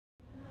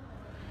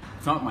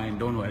It's not mine,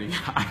 don't worry.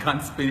 I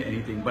can't spin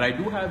anything. But I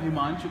do have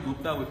Himanshu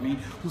Gupta with me,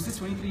 who's just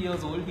 23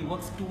 years old. He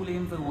works 2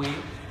 lanes away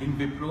in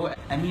Wipro,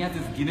 and he has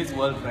his Guinness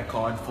World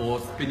Record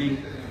for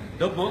spinning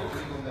the book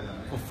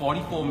for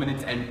 44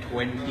 minutes and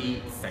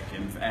 20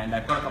 seconds. And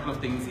I've got a couple of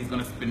things he's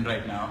going to spin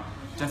right now,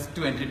 just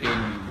to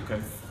entertain me,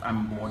 because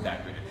I'm bored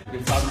that way.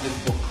 We'll start with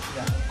this book.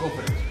 Yeah, go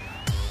for it.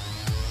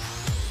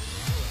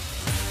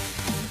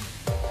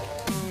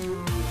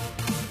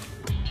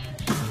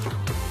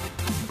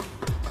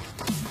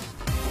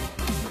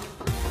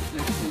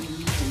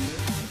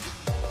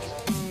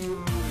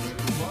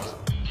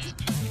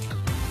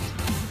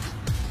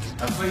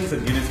 That's why he's a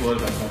Guinness World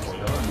Record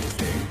holder, I'm just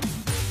saying.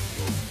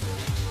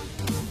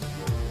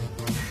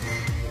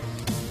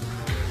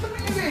 It's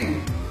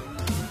amazing!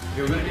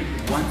 We're going to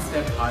take one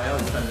step higher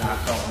with the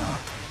laptop now.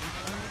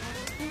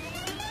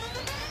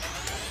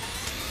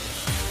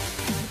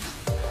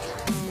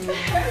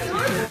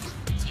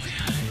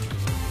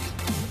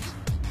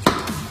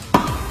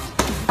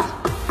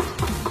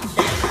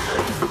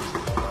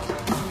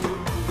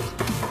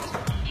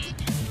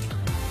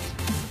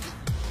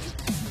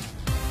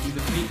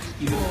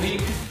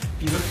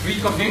 He's a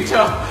freak of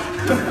nature.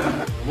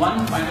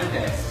 One final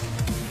test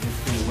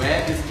is to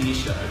wear this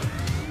t-shirt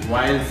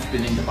while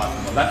spinning the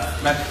basketball.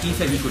 That he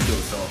said he could do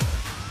so.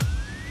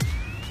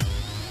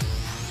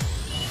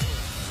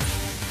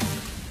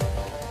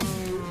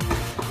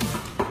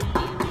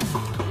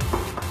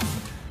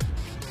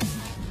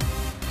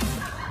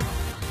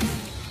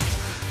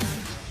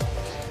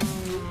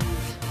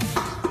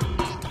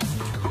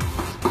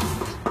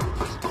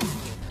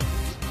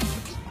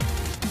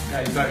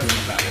 Yeah, you gotta do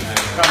that.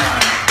 Come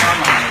on.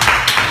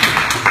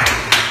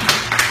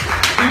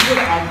 People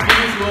are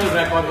Guinness World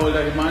Record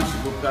holder Himanshu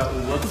Gupta, who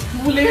works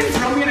 2 lanes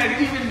from me and I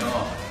didn't even know.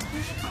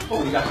 Oh,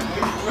 we got to wait.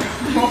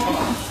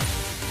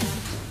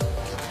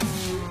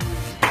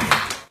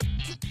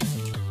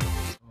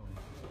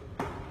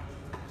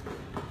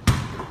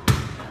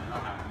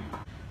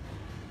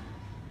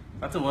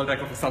 That's a world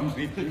record for some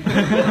reason.